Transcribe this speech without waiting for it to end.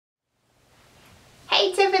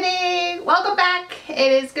Tiffany! Welcome back!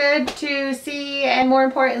 It is good to see and more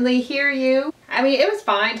importantly hear you. I mean, it was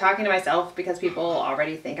fine talking to myself because people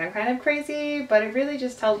already think I'm kind of crazy, but it really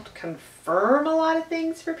just helped confirm a lot of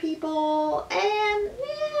things for people, and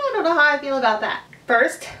I don't know how I feel about that.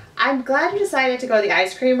 First, I'm glad you decided to go the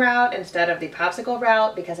ice cream route instead of the popsicle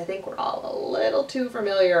route because I think we're all a little too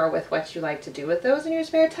familiar with what you like to do with those in your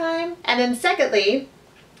spare time. And then secondly,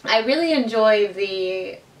 I really enjoyed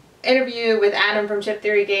the interview with Adam from Chip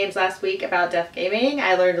Theory Games last week about deaf gaming.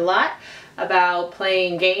 I learned a lot about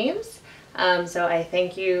playing games, so I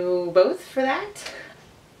thank you both for that.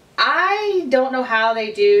 I don't know how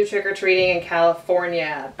they do trick-or-treating in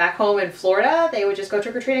California. Back home in Florida, they would just go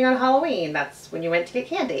trick-or-treating on Halloween. That's when you went to get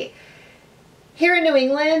candy. Here in New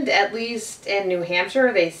England, at least in New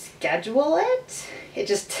Hampshire, they schedule it.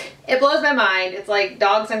 It blows my mind. It's like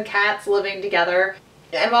dogs and cats living together.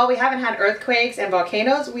 And while we haven't had earthquakes and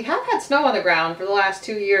volcanoes, we have had snow on the ground for the last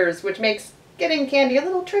 2 years, which makes getting candy a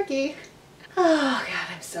little tricky. Oh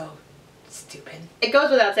God, I'm so stupid. It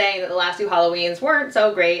goes without saying that the last 2 Halloweens weren't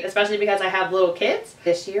so great, especially because I have little kids.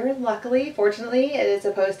 This year, luckily, fortunately, it is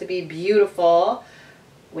supposed to be beautiful,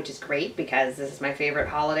 which is great because this is my favorite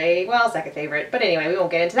holiday. Well, second favorite, but anyway, we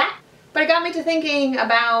won't get into that. But it got me to thinking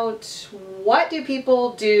about what do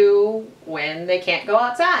people do when they can't go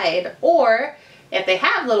outside, or if they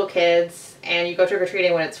have little kids and you go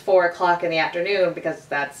trick-or-treating when it's 4 o'clock in the afternoon, because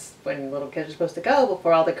that's when little kids are supposed to go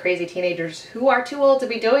before all the crazy teenagers who are too old to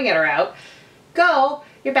be doing it are out,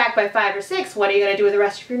 you're back by 5 or 6, what are you going to do with the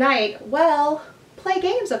rest of your night? Well, play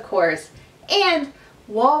games, of course. And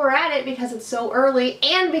while we're at it, because it's so early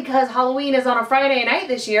and because Halloween is on a Friday night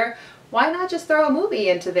this year, why not just throw a movie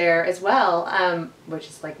into there as well? Which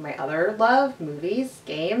is like my other love, movies,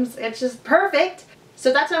 games, it's just perfect.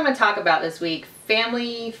 So that's what I'm going to talk about this week.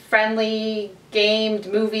 Family-friendly, gamed,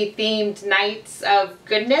 movie-themed nights of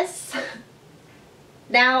goodness.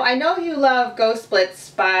 Now, I know you love Ghost Blitz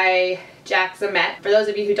by Jack Zemet. For those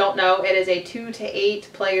of you who don't know, it is a 2 to 8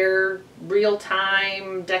 player,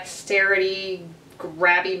 real-time, dexterity,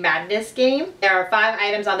 grabby madness game. There are 5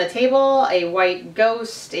 items on the table: a white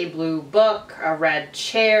ghost, a blue book, a red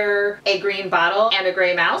chair, a green bottle, and a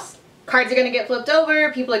gray mouse. Cards are going to get flipped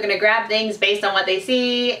over, people are going to grab things based on what they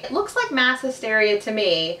see. It looks like mass hysteria to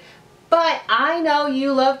me, but I know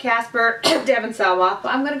you love Casper, Devon Sawa. So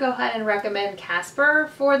I'm going to go ahead and recommend Casper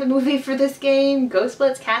for the movie for this game. Ghost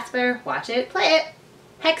Blitz Casper, watch it, play it.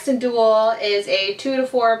 Hexenduell is a 2 to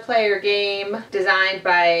 4 player game designed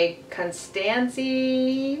by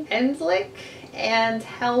Constanze Henslick and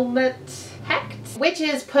Helmut Hecht.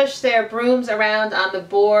 Witches push their brooms around on the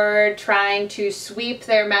board trying to sweep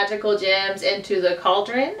their magical gems into the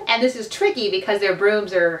cauldron. And this is tricky because their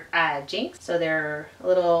brooms are jinxed, so they're a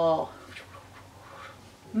little...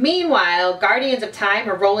 Meanwhile, Guardians of Time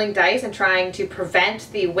are rolling dice and trying to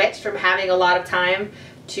prevent the witch from having a lot of time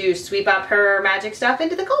to sweep up her magic stuff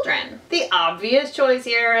into the cauldron. The obvious choice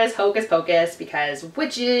here is Hocus Pocus because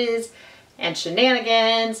witches and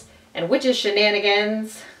shenanigans and witches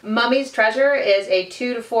shenanigans. Mummy's Treasure is a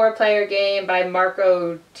 2 to 4 player game by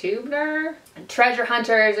Marco Tubner. Treasure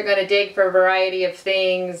hunters are going to dig for a variety of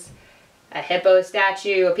things: a hippo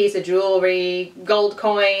statue, a piece of jewelry, gold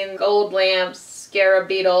coins, gold lamps, scarab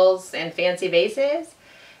beetles, and fancy vases.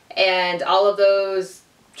 And all of those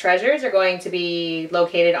treasures are going to be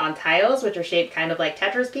located on tiles, which are shaped kind of like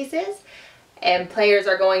Tetris pieces. And players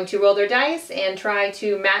are going to roll their dice and try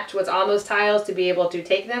to match what's on those tiles to be able to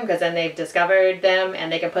take them, because then they've discovered them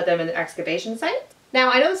and they can put them in the excavation site.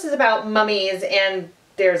 Now, I know this is about mummies and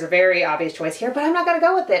there's a very obvious choice here, but I'm not going to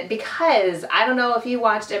go with it because I don't know if you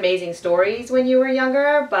watched Amazing Stories when you were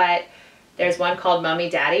younger, but there's one called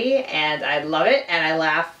Mummy Daddy and I love it and I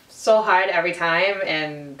laugh so hard every time,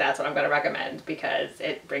 and that's what I'm going to recommend because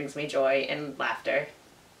it brings me joy and laughter.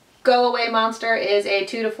 Go Away Monster is a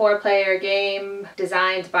 2 to 4 player game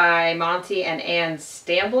designed by Monty and Ann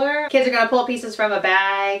Stambler. Kids are going to pull pieces from a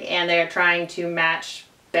bag and they're trying to match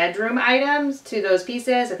bedroom items to those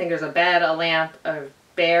pieces. I think there's a bed, a lamp, a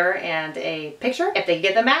bear, and a picture. If they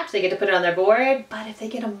get the match, they get to put it on their board. But if they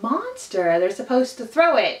get a monster, they're supposed to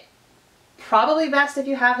throw it. Probably best if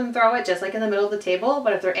you have them throw it just like in the middle of the table,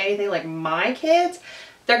 but if they're anything like my kids,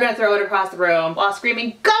 they're going to throw it across the room while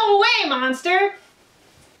screaming, "Go away, monster!"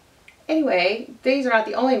 Anyway, these are not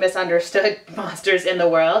the only misunderstood monsters in the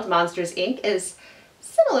world. Monsters, Inc. is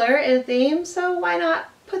similar in theme, so why not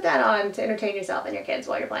put that on to entertain yourself and your kids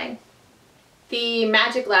while you're playing. The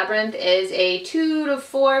Magic Labyrinth is a 2 to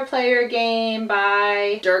 4 player game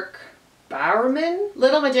by Dirk Bowerman.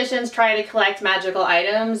 Little magicians try to collect magical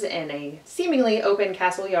items in a seemingly open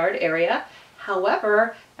castle yard area.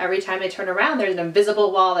 However, every time they turn around, there's an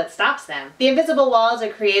invisible wall that stops them. The invisible walls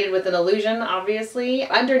are created with an illusion, obviously.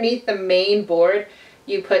 Underneath the main board,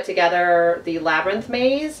 you put together the labyrinth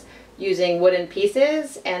maze using wooden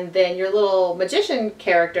pieces, and then your little magician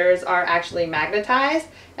characters are actually magnetized,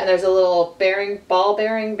 and there's a little bearing ball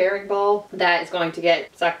that is going to get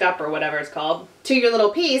sucked up, or whatever it's called, to your little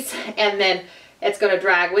piece, and then it's going to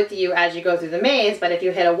drag with you as you go through the maze. But if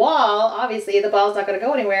you hit a wall, obviously the ball's not going to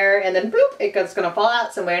go anywhere, and then boop, it's going to fall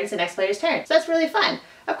out somewhere and it's the next player's turn. So that's really fun.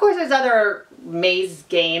 Of course, there's other maze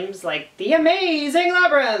games like The Amazing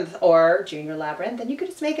Labyrinth or Junior Labyrinth, and you could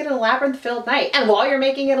just make it a labyrinth-filled night. And while you're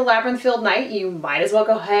making it a labyrinth-filled night, you might as well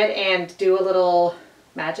go ahead and do a little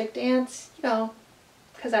magic dance, you know,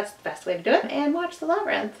 because that's the best way to do it, and watch the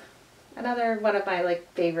labyrinth. Another one of my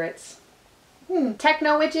favorites.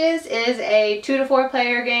 Techno Witches is a 2 to 4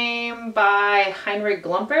 player game by Heinrich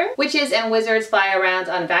Glumper. Witches and wizards fly around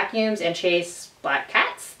on vacuums and chase black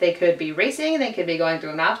cats. They could be racing, they could be going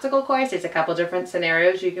through an obstacle course. There's a couple different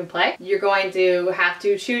scenarios you can play. You're going to have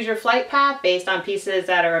to choose your flight path based on pieces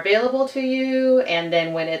that are available to you, and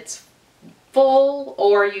then when it's full,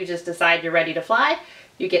 or you just decide you're ready to fly,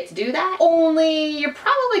 you get to do that. Only you're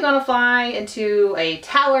probably going to fly into a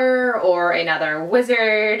tower or another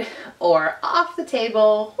wizard or off the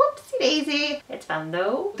table. Whoopsie daisy. It's fun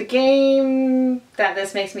though. The game that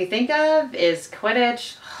this makes me think of is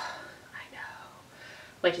Quidditch. I know.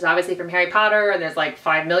 Which is obviously from Harry Potter, and there's like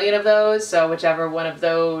 5 million of those, so whichever one of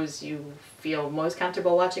those you feel most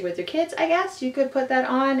comfortable watching with your kids, I guess, you could put that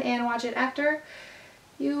on and watch it after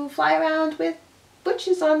you fly around with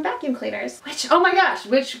witches on vacuum cleaners. Which, oh my gosh,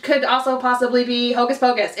 which could also possibly be Hocus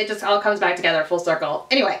Pocus. It just all comes back together full circle.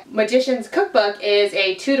 Anyway, Magician's Cookbook is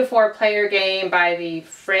a 2 to 4 player game by the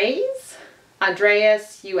Freys,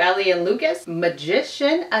 Andreas, Ueli, and Lucas.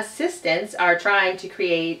 Magician assistants are trying to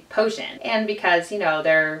create potion. And because, you know,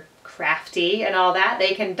 they're crafty and all that,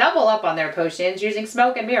 they can double up on their potions using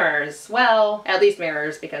smoke and mirrors. Well, at least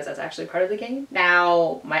mirrors, because that's actually part of the game.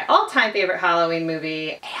 Now, my all-time favorite Halloween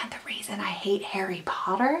movie, and the reason I hate Harry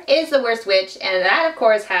Potter, is The Worst Witch, and that of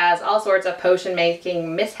course has all sorts of potion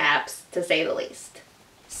making mishaps, to say the least.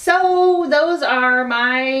 So those are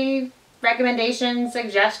my recommendations,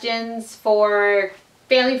 suggestions for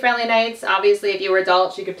family-friendly nights. Obviously, if you were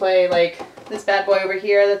adults, you could play like this bad boy over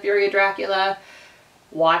here, The Fury of Dracula.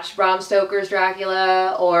 Watch Bram Stoker's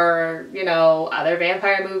Dracula, or, you know, other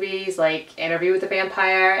vampire movies like Interview with the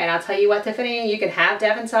Vampire. And I'll tell you what, Tiffany, you can have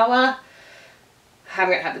Devon Sawa. I'm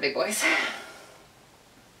gonna have the big boys.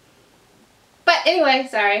 But anyway,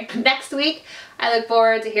 sorry. Next week, I look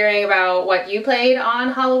forward to hearing about what you played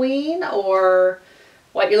on Halloween, or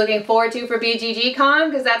what you're looking forward to for BGG Con,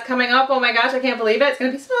 because that's coming up. Oh my gosh, I can't believe it. It's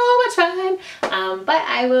gonna be so much fun. But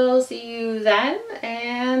I will see you then,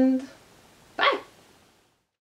 and bye.